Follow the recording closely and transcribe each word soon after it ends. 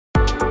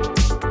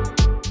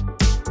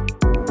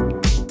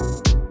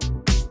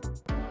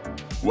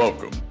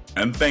Welcome,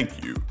 and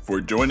thank you for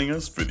joining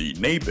us for the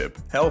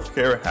NABIP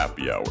Healthcare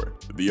Happy Hour,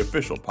 the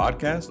official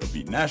podcast of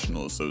the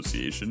National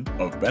Association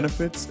of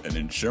Benefits and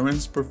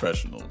Insurance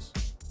Professionals.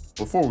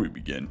 Before we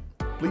begin,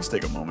 please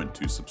take a moment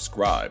to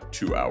subscribe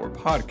to our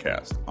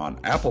podcast on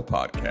Apple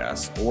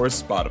Podcasts or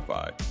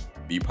Spotify.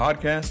 The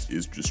podcast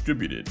is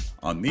distributed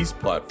on these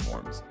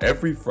platforms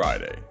every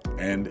Friday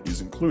and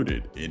is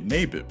included in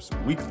NABIP's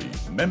weekly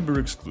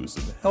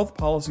member-exclusive health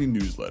policy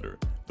newsletter,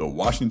 The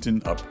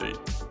Washington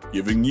Update,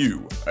 giving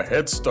you a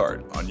head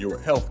start on your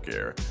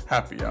healthcare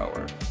happy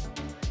hour.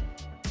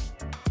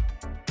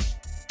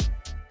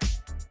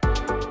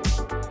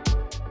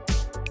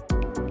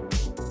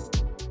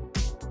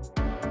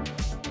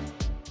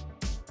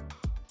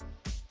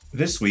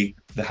 This week,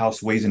 the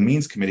House Ways and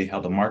Means Committee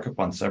held a markup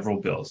on several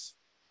bills,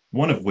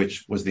 one of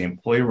which was the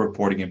Employer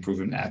Reporting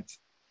Improvement Act,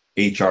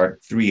 H.R.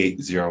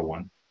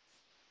 3801.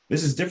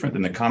 This is different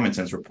than the Common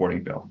Sense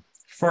Reporting Bill.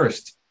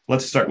 First,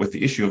 let's start with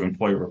the issue of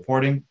employer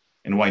reporting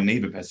and why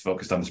NABIP has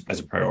focused on this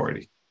as a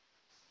priority.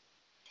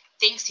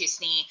 Thanks,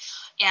 Husni.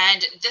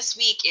 And this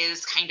week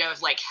is kind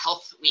of like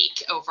Health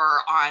Week over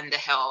on the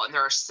Hill. And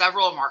there are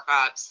several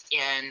markups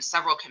in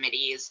several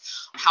committees,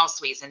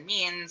 House Ways and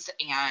Means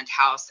and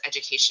House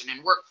Education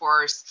and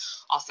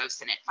Workforce. Also,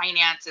 Senate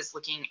Finance is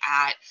looking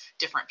at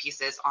different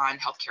pieces on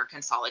healthcare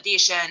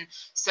consolidation.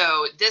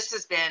 So this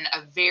has been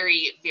a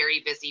very,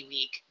 very busy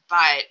week.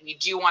 But we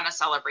do want to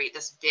celebrate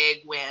this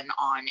big win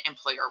on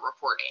employer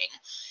reporting.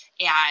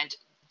 And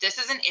this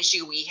is an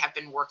issue we have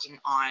been working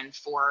on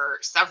for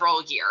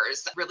several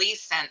years, really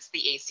since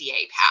the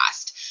ACA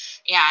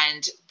passed.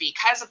 And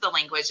because of the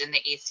language in the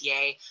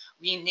ACA,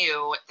 we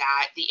knew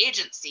that the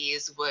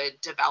agencies would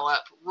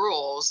develop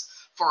rules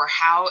for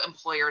how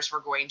employers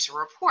were going to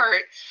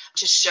report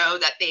to show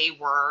that they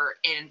were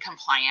in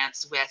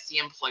compliance with the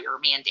employer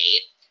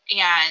mandate.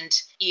 And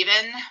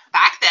even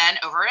back then,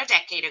 over a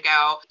decade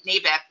ago,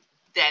 NABIP,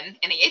 then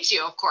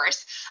NAHU, of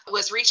course,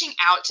 was reaching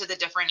out to the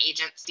different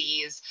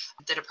agencies,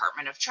 the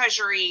Department of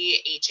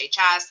Treasury,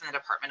 HHS, and the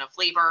Department of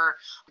Labor,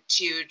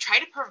 to try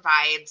to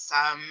provide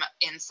some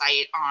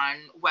insight on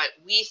what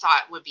we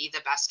thought would be the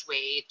best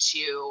way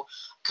to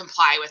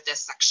comply with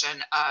this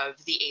section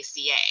of the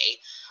ACA.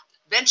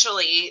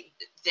 Eventually,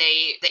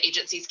 the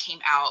agencies came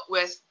out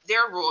with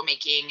their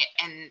rulemaking,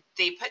 and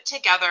they put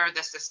together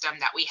the system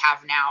that we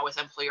have now with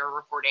employer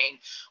reporting,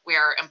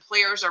 where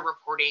employers are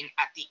reporting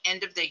at the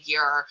end of the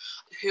year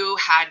who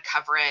had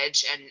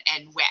coverage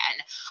and when.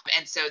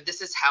 And so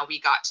this is how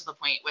we got to the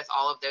point with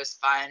all of those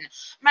fun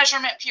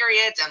measurement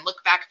periods and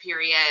look back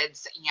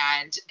periods.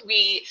 And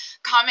we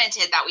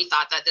commented that we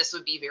thought that this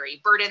would be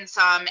very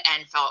burdensome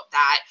and felt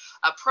that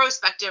a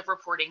prospective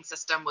reporting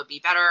system would be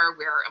better,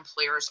 where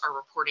employers are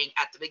reporting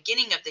at the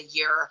beginning of the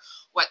year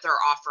what they're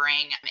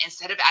offering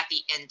instead of at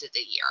the end of the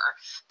year.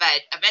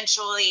 But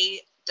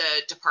eventually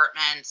the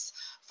departments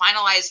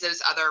finalized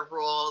those other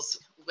rules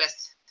with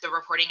the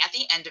reporting at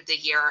the end of the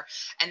year.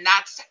 And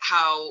that's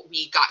how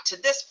we got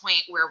to this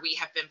point where we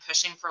have been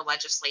pushing for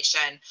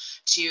legislation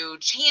to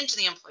change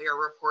the employer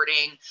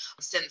reporting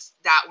since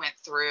that went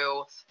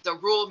through the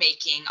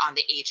rulemaking on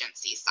the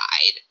agency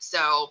side.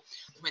 So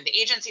when the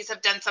agencies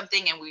have done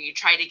something and we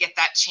try to get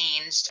that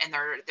changed and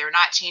they're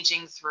not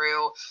changing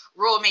through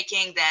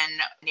rulemaking, then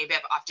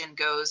NABIP often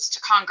goes to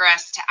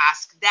Congress to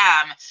ask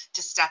them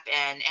to step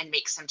in and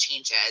make some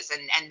changes.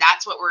 And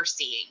that's what we're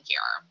seeing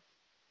here.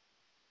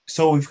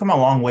 So we've come a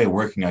long way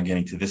working on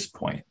getting to this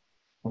point.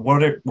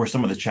 What were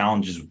some of the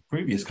challenges with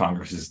previous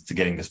Congresses to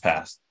getting this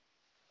passed?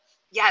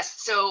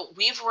 Yes, so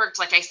we've worked,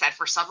 like I said,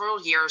 for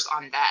several years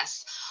on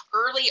this.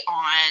 Early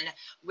on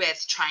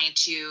with trying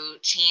to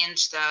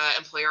change the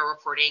employer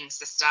reporting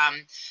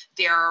system,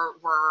 there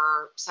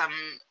were some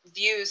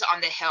views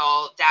on the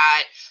Hill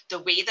that the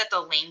way that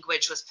the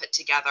language was put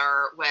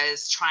together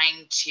was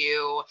trying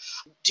to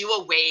do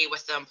away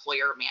with the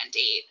employer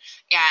mandate.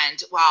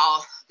 And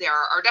while there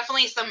are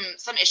definitely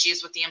some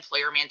issues with the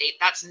employer mandate,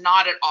 that's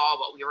not at all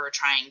what we were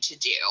trying to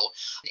do.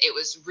 It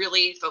was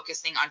really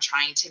focusing on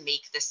trying to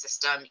make the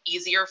system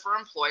easier for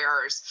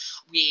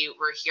employers. We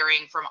were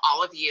hearing from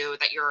all of you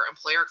that your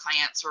employer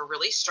clients were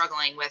really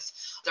struggling with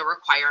the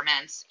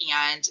requirements,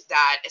 and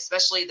that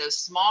especially those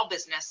small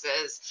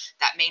businesses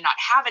that may not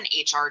have an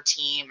HR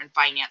team and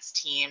finance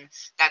team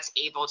that's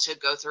able to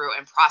go through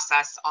and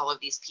process all of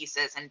these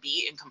pieces and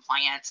be in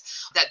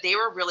compliance, that they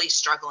were really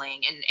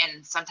struggling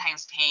and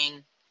sometimes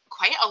paying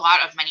quite a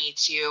lot of money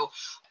to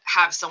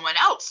have someone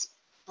else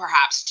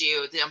perhaps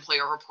do the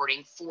employer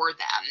reporting for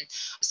them.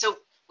 So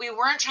we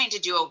weren't trying to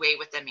do away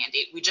with the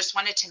mandate. We just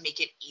wanted to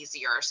make it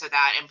easier so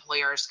that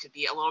employers could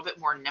be a little bit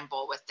more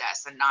nimble with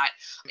this and not,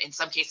 in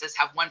some cases,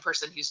 have one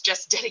person who's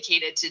just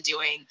dedicated to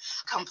doing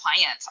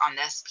compliance on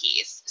this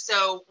piece.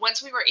 So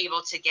once we were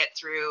able to get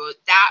through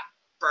that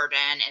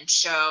burden and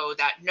show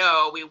that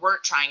no, we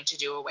weren't trying to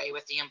do away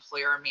with the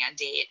employer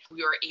mandate,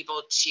 we were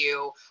able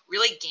to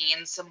really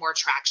gain some more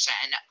traction.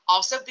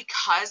 Also,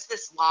 because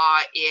this law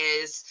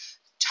is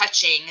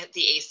touching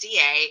the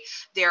ACA,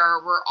 there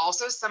were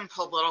also some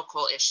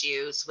political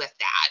issues with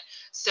that.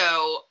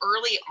 So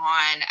early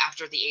on,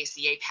 after the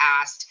ACA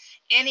passed,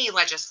 any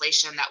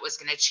legislation that was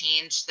going to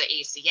change the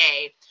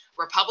ACA,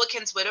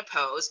 Republicans would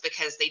oppose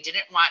because they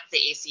didn't want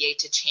the ACA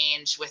to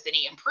change with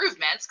any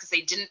improvements because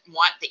they didn't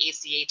want the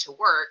ACA to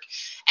work.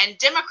 And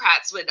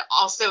Democrats would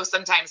also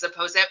sometimes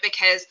oppose it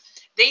because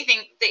they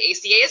think the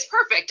ACA is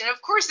perfect. And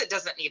of course, it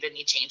doesn't need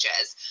any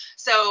changes.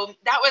 So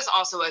that was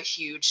also a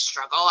huge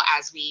struggle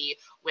as we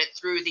went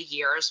through the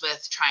years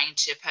with trying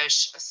to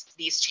push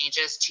these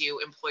changes to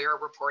employer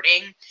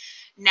reporting.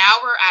 Now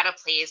we're at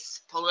a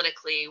place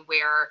politically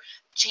where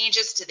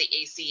changes to the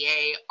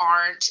ACA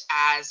aren't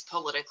as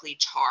politically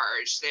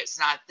charged. It's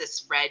not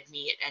this red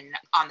meat and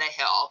on the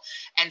hill.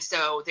 And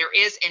so there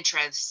is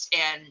interest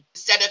in,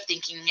 instead of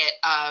thinking it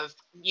of,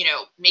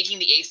 making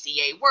the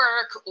ACA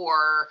work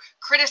or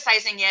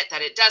criticizing it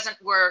that it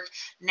doesn't work,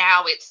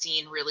 now it's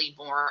seen really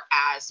more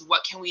as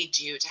what can we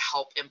do to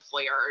help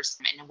employers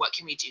and what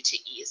can we do to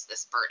ease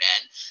this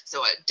burden.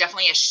 So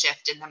definitely a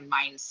shift in the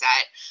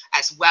mindset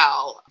as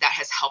well that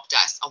has helped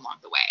us along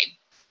the way.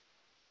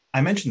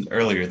 I mentioned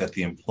earlier that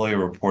the Employer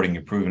Reporting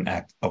Improvement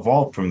Act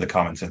evolved from the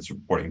Common Sense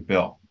Reporting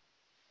Bill.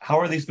 How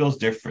are these bills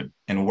different,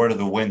 and what are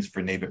the wins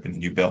for NABIP in the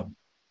new bill?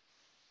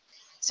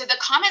 So the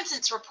Common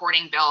Sense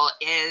Reporting Bill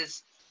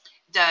is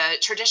the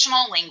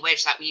traditional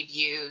language that we've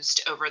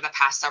used over the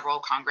past several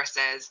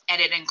Congresses,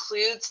 and it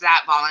includes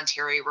that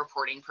voluntary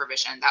reporting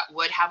provision that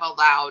would have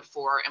allowed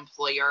for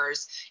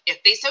employers,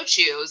 if they so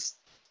choose,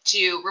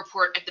 to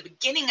report at the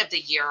beginning of the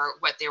year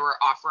what they were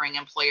offering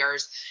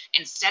employers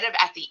instead of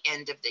at the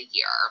end of the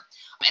year.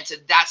 And so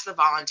that's the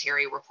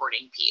voluntary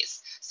reporting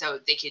piece. So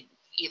they could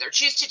either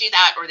choose to do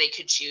that or they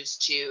could choose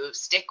to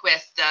stick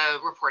with the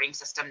reporting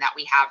system that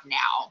we have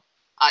now.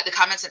 The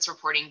Common Sense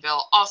Reporting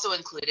Bill also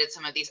included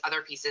some of these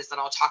other pieces that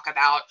I'll talk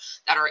about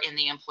that are in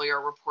the Employer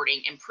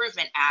Reporting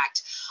Improvement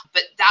Act.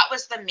 But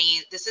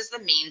this is the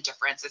main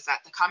difference, is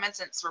that the Common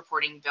Sense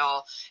Reporting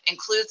Bill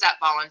includes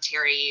that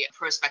voluntary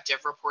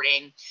prospective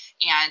reporting,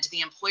 and the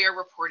Employer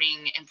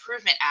Reporting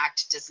Improvement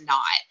Act does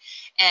not.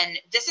 And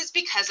this is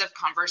because of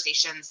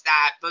conversations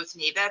that both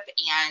NABIP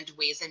and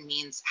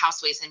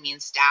House Ways and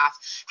Means staff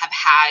have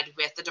had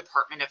with the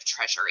Department of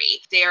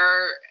Treasury.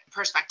 Their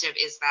perspective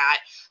is that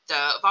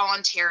the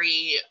voluntary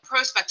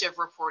prospective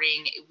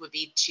reporting would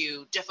be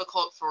too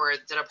difficult for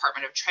the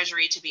Department of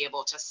Treasury to be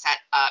able to set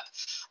up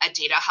a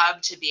data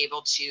hub to be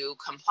able to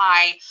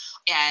comply,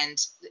 and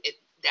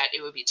that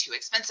it would be too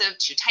expensive,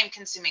 too time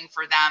consuming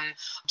for them,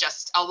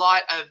 just a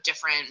lot of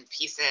different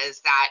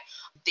pieces that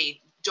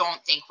they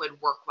don't think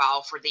would work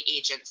well for the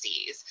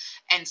agencies.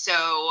 And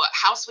so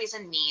House Ways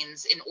and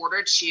Means, in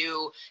order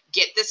to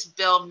get this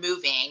bill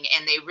moving,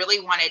 and they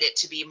really wanted it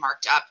to be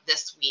marked up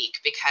this week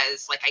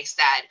because, like I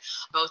said,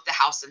 both the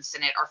House and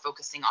Senate are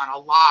focusing on a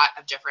lot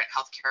of different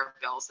healthcare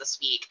bills this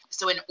week.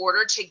 So in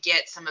order to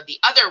get some of the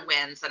other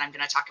wins that I'm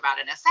going to talk about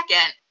in a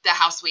second, the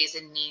House Ways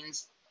and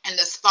Means and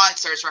the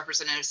sponsors,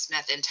 Representative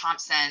Smith and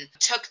Thompson,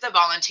 took the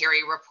voluntary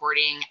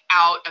reporting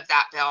out of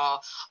that bill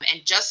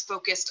and just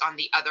focused on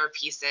the other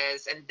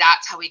pieces. And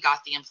that's how we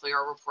got the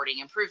Employer Reporting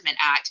Improvement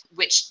Act,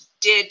 which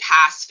did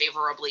pass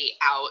favorably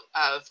out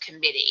of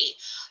committee.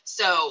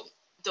 So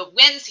the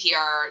wins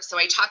here, so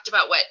I talked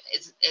about what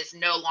is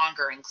no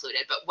longer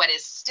included, but what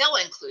is still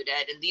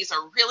included, and these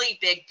are really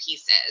big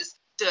pieces.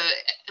 The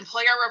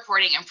Employer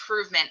Reporting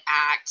Improvement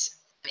Act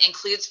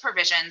includes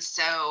provisions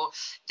so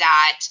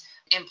that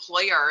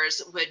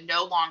employers would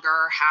no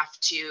longer have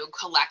to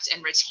collect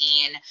and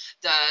retain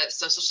the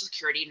Social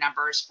Security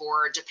numbers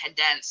for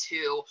dependents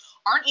who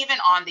aren't even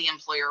on the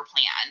employer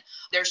plan.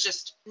 There's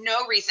just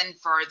no reason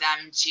for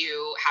them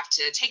to have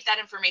to take that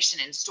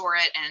information and store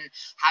it and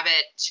have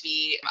it to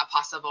be a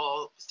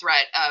possible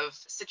threat of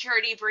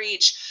security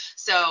breach.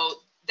 So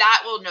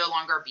that will no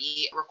longer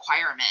be a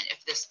requirement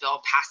if this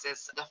bill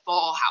passes the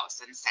full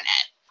House and Senate.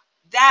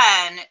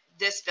 Then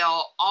this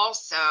bill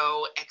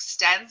also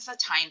extends the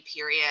time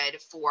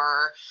period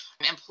for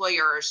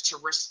employers to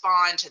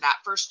respond to that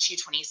first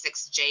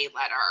 226J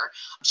letter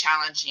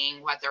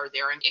challenging whether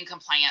they're in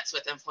compliance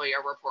with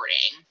employer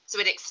reporting. So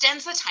it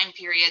extends the time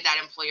period that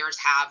employers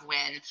have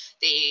when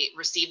they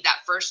receive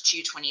that first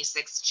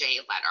 226J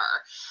letter.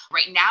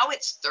 Right now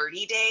it's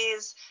 30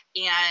 days.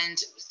 And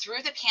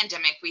through the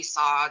pandemic, we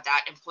saw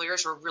that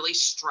employers were really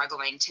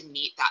struggling to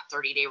meet that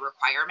 30-day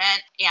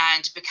requirement.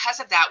 And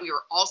because of that, we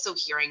were also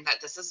hearing that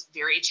this is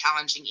very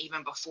challenging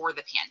even before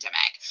the pandemic.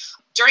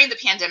 During the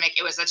pandemic,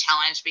 it was a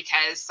challenge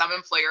because some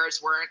employers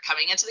weren't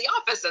coming into the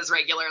office as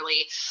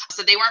regularly.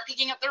 So they weren't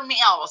picking up their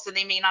mail. So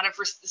they may not have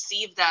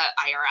received the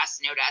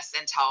IRS notice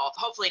until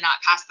hopefully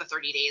not past the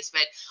 30 days,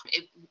 but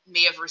it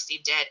may have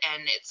received it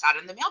and it sat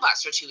in the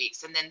mailbox for 2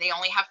 weeks. And then they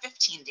only have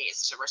 15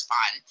 days to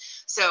respond.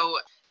 So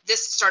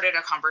this started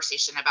a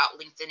conversation about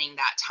lengthening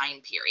that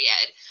time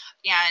period.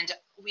 And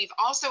we've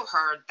also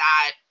heard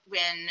that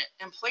when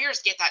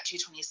employers get that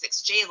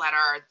 226J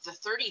letter, the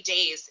 30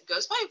 days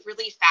goes by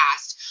really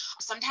fast.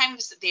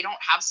 Sometimes they don't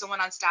have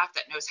someone on staff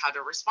that knows how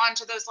to respond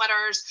to those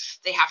letters.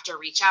 They have to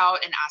reach out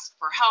and ask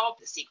for help,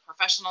 seek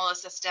professional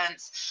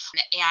assistance.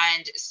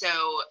 And so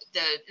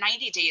the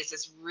 90 days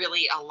is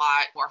really a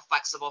lot more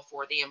flexible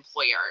for the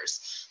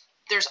employers.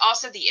 There's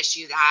also the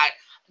issue that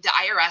the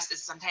IRS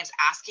is sometimes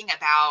asking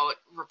about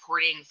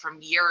reporting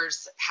from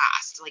years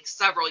past, like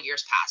several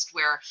years past,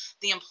 where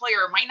the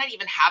employer might not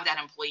even have that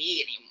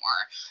employee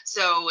anymore.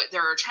 So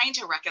they're trying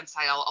to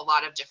reconcile a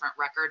lot of different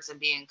records and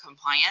be in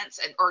compliance,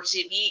 and or to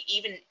be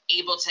even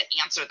able to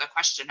answer the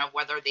question of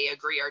whether they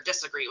agree or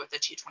disagree with the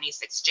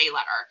 226J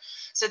letter.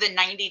 So the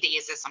 90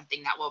 days is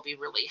something that will be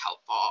really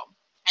helpful.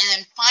 And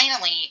then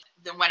finally,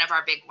 one of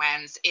our big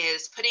wins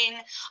is putting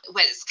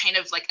what's kind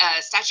of like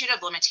a statute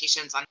of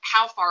limitations on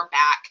how far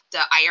back the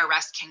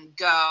IRS can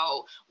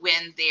go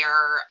when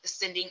they're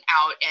sending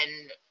out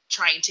and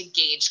trying to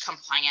gauge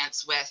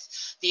compliance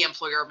with the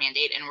employer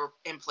mandate and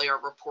employer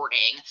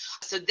reporting.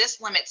 So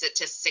this limits it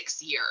to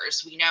 6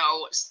 years. We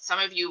know some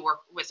of you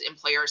work with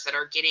employers that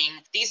are getting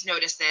these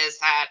notices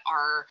that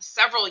are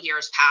several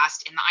years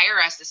past, and the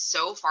IRS is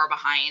so far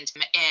behind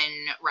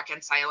in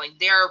reconciling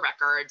their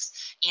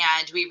records.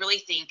 And we really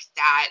think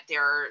that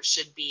there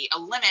should be a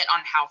limit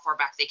on how far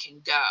back they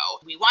can go.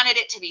 We wanted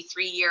it to be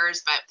 3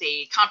 years, but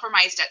they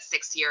compromised at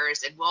 6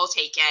 years, and we'll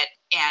take it.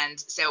 And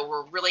so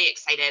we're really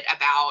excited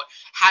about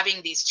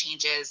having these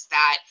changes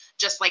that,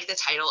 just like the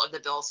title of the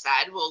bill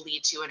said, will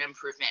lead to an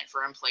improvement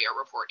for employer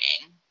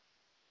reporting.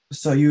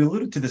 So you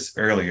alluded to this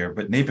earlier,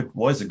 but NABIP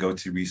was a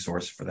go-to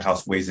resource for the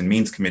House Ways and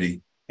Means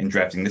Committee in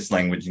drafting this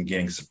language and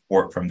gaining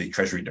support from the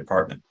Treasury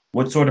Department.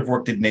 What sort of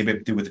work did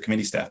NABIP do with the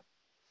committee staff?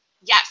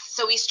 Yes,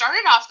 so we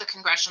started off the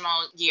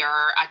congressional year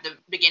at the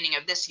beginning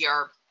of this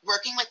year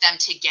working with them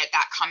to get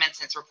that common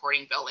sense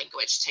reporting bill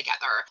language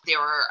together. There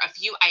were a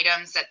few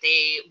items that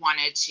they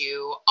wanted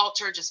to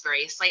alter just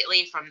very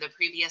slightly from the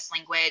previous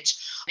language,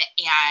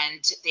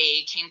 and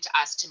they came to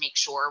us to make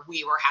sure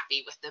we were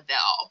happy with the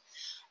bill.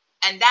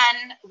 And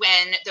then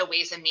when the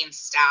Ways and Means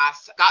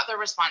staff got the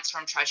response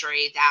from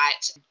Treasury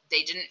that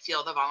they didn't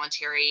feel the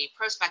voluntary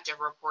prospective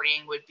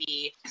reporting would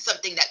be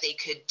something that they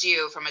could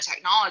do from a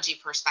technology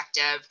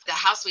perspective, the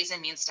House Ways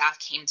and Means staff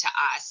came to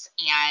us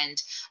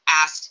and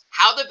asked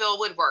how the bill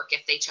would work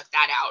if they took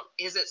that out.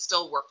 Is it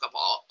still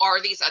workable?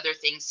 Are these other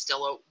things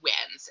still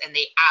wins? And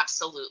they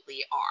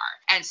absolutely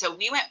are. And so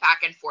we went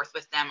back and forth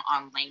with them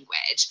on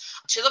language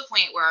to the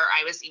point where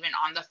I was even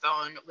on the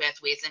phone with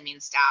Ways and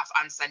Means staff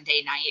on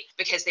Sunday night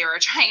because they were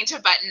trying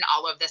to button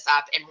all of this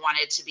up and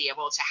wanted to be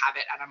able to have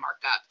it at a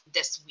markup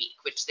this week,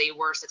 which they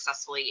were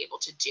successfully able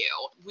to do.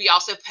 We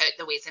also put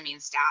the Ways and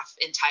Means staff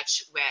in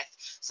touch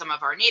with some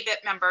of our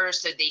NABIP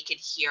members so they could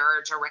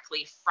hear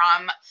directly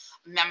from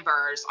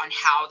members on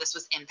how this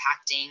was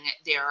impacting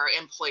their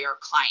employer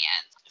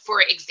clients.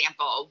 For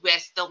example,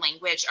 with the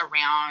language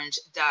around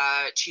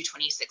the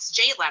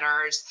 226J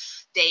letters,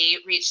 they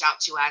reached out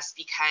to us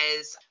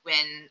because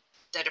when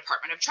the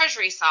Department of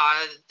Treasury saw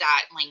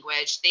that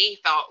language, they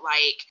felt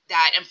like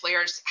that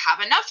employers have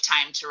enough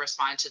time to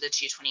respond to the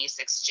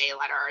 226J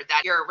letter,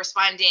 that you're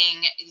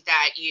responding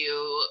that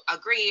you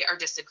agree or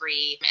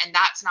disagree, and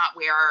that's not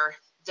where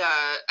the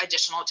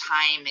additional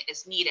time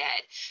is needed.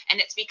 And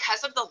it's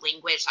because of the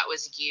language that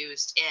was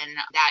used in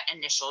that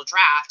initial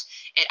draft.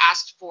 It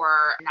asked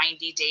for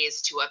 90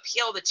 days to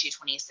appeal the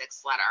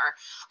 226 letter.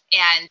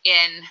 And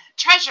in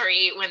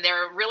Treasury, when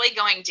they're really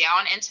going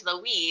down into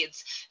the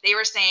weeds, they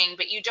were saying,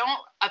 but you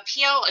don't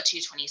appeal a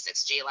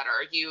 226J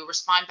letter. You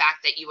respond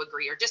back that you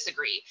agree or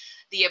disagree.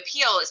 The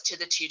appeal is to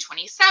the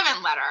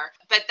 227 letter,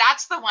 but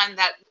that's the one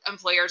that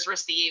employers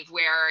receive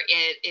where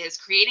it is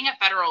creating a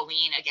federal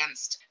lien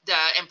against the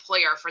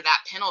employer for that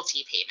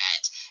penalty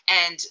payment.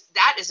 And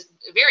that is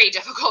very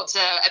difficult to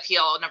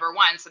appeal, number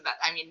one, so that,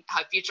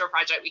 a future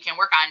project we can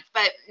work on.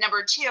 But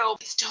number two,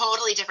 it's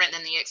totally different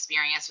than the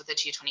experience with the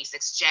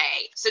 226J.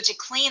 So to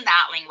clean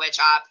that language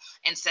up,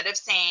 instead of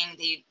saying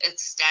they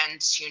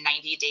extend to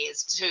 90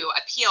 days to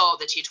appeal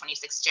the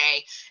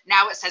 226J,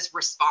 now it says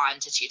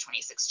respond to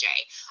 226J.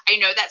 I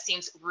know that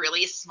seems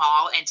really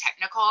small and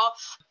technical,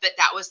 but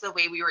that was the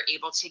way we were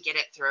able to get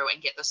it through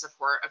and get the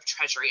support of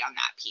Treasury on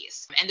that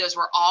piece. And those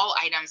were all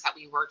items that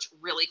we worked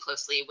really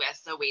closely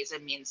with the Ways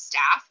and Means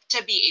staff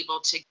to be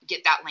able to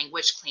get that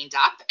language cleaned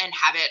up and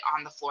have it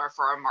on the floor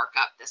for a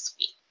markup this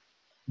week.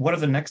 What are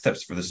the next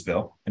steps for this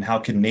bill, and how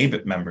can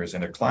NABIP members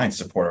and their clients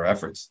support our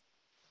efforts?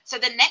 So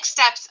the next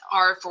steps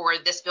are for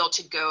this bill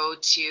to go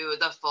to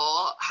the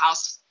full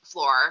House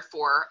floor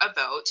for a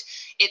vote.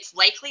 It's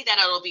likely that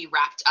it'll be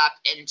wrapped up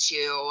into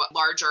a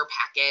larger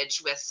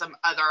package with some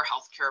other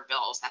healthcare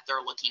bills that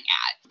they're looking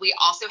at. We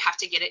also have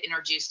to get it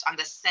introduced on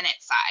the Senate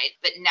side,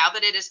 but now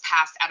that it is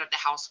passed out of the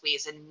House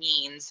Ways and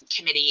Means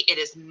Committee, it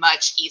is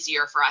much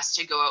easier for us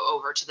to go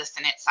over to the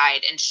Senate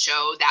side and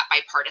show that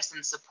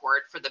bipartisan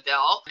support for the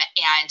bill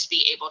and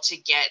be able to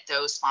get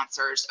those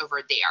sponsors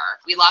over there.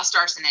 We lost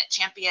our Senate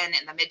champion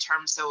in the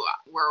midterm, so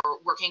we're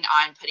working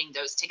on putting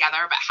those together,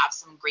 but have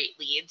some great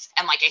leads.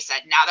 And like I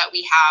said, now that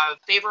we have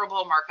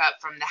favorable markup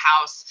from the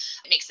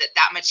House, it makes it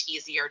that much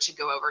easier to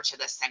go over to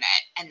the Senate.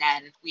 And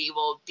then we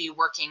will be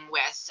working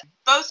with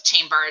both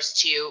chambers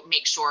to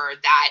make sure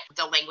that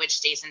the language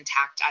stays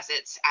intact as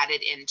it's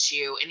added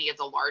into any of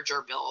the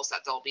larger bills that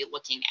they'll be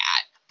looking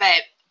at.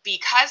 But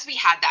because we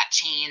had that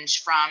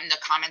change from the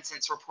Common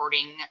Sense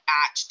Reporting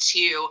Act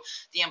to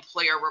the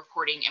Employer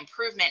Reporting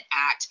Improvement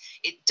Act,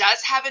 it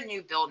does have a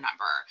new bill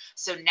number.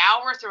 So now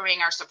we're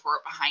throwing our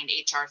support behind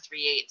HR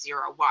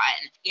 3801.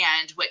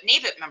 And what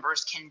NABIP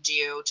members can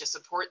do to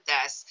support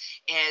this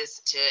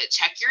is to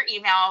check your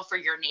email for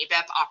your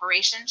NABIP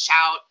Operation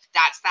Shout.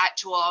 That's that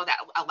tool that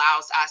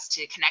allows us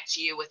to connect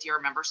you with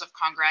your members of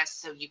Congress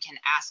so you can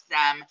ask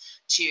them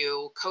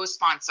to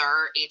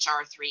co-sponsor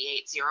HR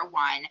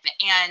 3801.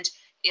 And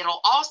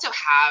it'll also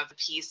have a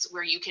piece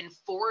where you can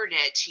forward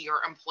it to your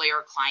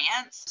employer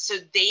clients so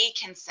they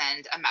can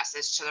send a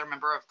message to their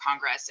member of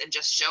Congress and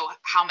just show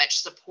how much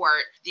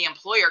support the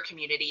employer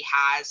community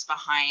has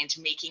behind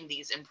making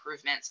these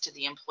improvements to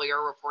the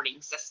employer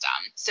reporting system.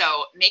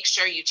 So make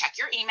sure you check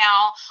your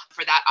email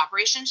for that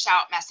Operation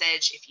Shout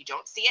message. If you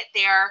don't see it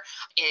there,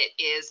 it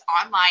is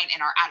online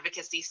in our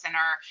Advocacy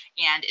Center,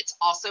 and it's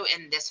also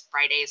in this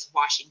Friday's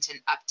Washington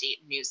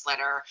Update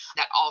newsletter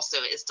that also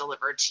is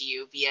delivered to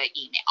you via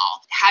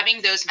email.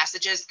 Having those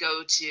messages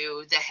go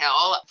to the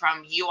Hill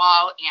from you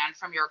all and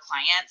from your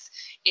clients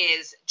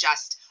is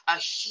just a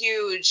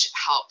huge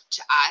help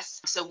to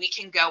us. So we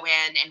can go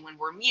in, and when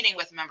we're meeting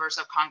with members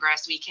of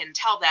Congress, we can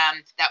tell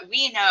them that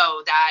we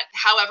know that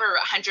however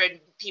 100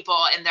 people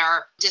in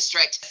their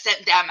district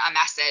sent them a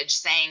message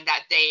saying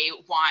that they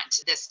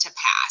want this to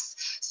pass.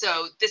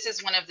 So this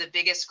is one of the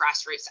biggest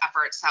grassroots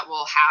efforts that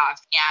we'll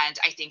have, and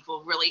I think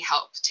will really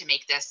help to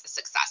make this a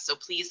success. So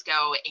please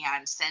go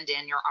and send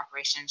in your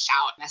Operation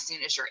Shout as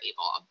soon as you're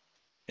able.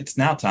 It's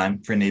now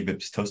time for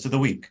NABIP's Toast of the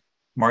Week.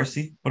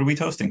 Marcy, what are we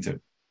toasting to?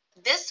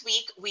 This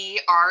week, we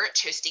are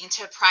toasting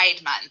to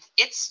Pride Month.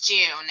 It's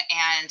June,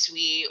 and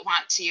we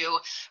want to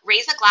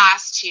raise a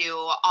glass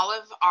to all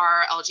of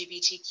our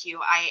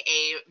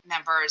LGBTQIA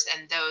members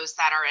and those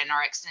that are in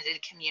our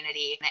extended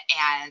community,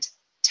 and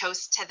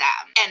toast to them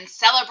and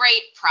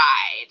celebrate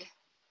Pride.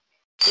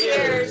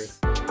 Cheers!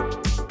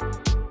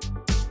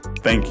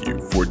 Thank you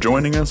for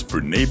joining us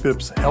for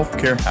NABIP's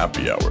Healthcare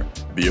Happy Hour,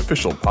 the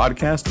official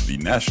podcast of the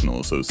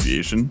National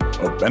Association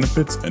of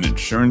Benefits and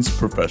Insurance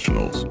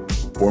Professionals.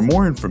 For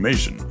more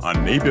information on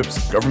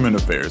NABIP's government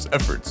affairs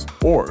efforts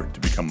or to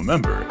become a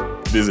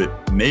member, visit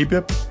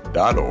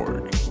nabip.org.